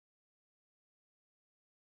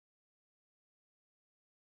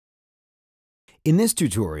In this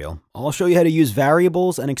tutorial, I'll show you how to use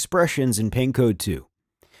variables and expressions in Paint Code 2.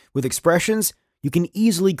 With expressions, you can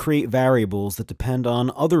easily create variables that depend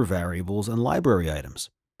on other variables and library items.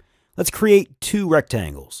 Let's create two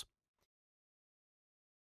rectangles.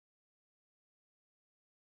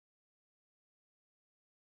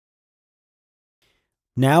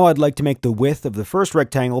 Now I'd like to make the width of the first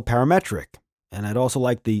rectangle parametric, and I'd also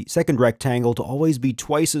like the second rectangle to always be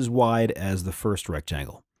twice as wide as the first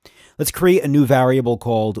rectangle. Let's create a new variable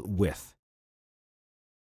called width.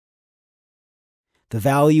 The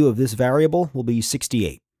value of this variable will be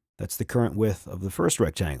 68. That's the current width of the first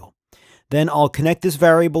rectangle. Then I'll connect this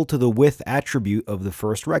variable to the width attribute of the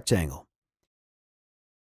first rectangle.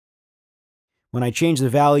 When I change the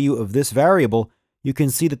value of this variable, you can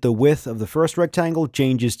see that the width of the first rectangle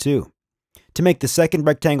changes too. To make the second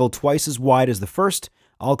rectangle twice as wide as the first,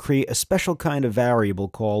 I'll create a special kind of variable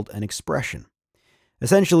called an expression.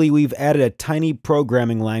 Essentially, we've added a tiny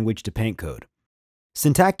programming language to Paint Code.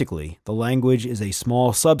 Syntactically, the language is a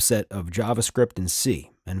small subset of JavaScript and C,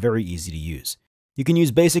 and very easy to use. You can use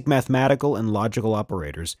basic mathematical and logical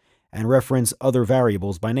operators and reference other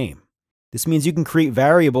variables by name. This means you can create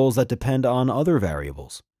variables that depend on other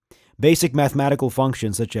variables. Basic mathematical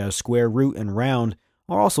functions such as square root and round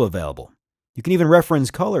are also available. You can even reference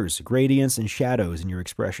colors, gradients, and shadows in your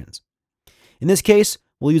expressions. In this case,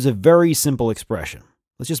 we'll use a very simple expression.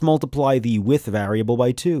 Let's just multiply the width variable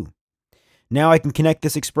by 2. Now I can connect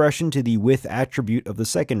this expression to the width attribute of the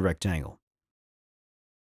second rectangle.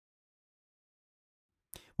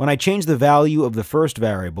 When I change the value of the first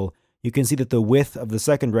variable, you can see that the width of the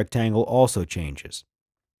second rectangle also changes.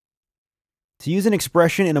 To use an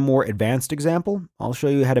expression in a more advanced example, I'll show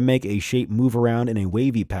you how to make a shape move around in a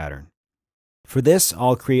wavy pattern. For this,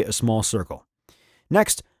 I'll create a small circle.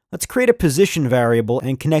 Next, let's create a position variable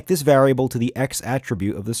and connect this variable to the x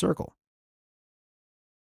attribute of the circle.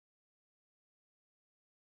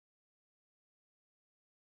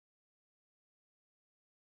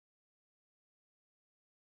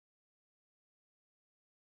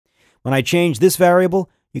 When I change this variable,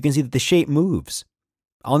 you can see that the shape moves.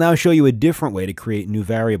 I'll now show you a different way to create new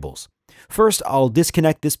variables. First, I'll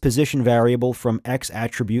disconnect this position variable from x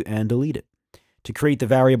attribute and delete it. To create the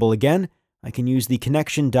variable again, I can use the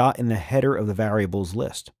connection dot in the header of the variables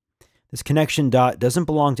list. This connection dot doesn't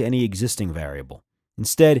belong to any existing variable.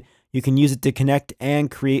 Instead, you can use it to connect and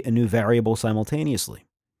create a new variable simultaneously.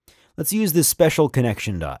 Let's use this special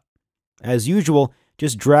connection dot. As usual,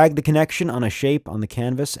 just drag the connection on a shape on the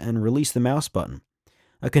canvas and release the mouse button.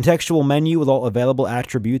 A contextual menu with all available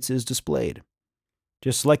attributes is displayed.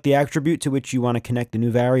 Just select the attribute to which you want to connect the new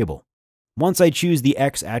variable. Once I choose the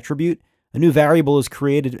x attribute, a new variable is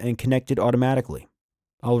created and connected automatically.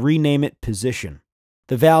 I'll rename it position.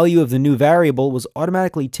 The value of the new variable was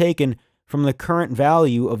automatically taken from the current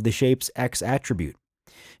value of the shape's x attribute.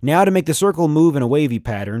 Now to make the circle move in a wavy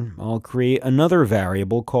pattern, I'll create another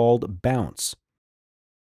variable called bounce.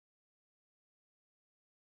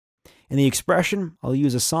 In the expression, I'll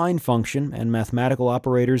use a sine function and mathematical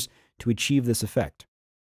operators to achieve this effect.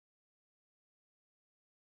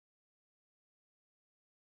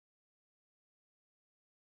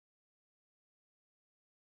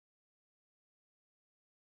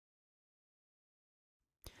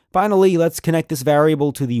 Finally, let's connect this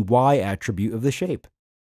variable to the y attribute of the shape.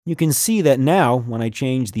 You can see that now, when I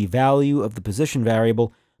change the value of the position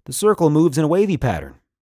variable, the circle moves in a wavy pattern.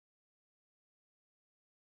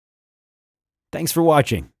 Thanks for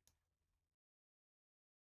watching.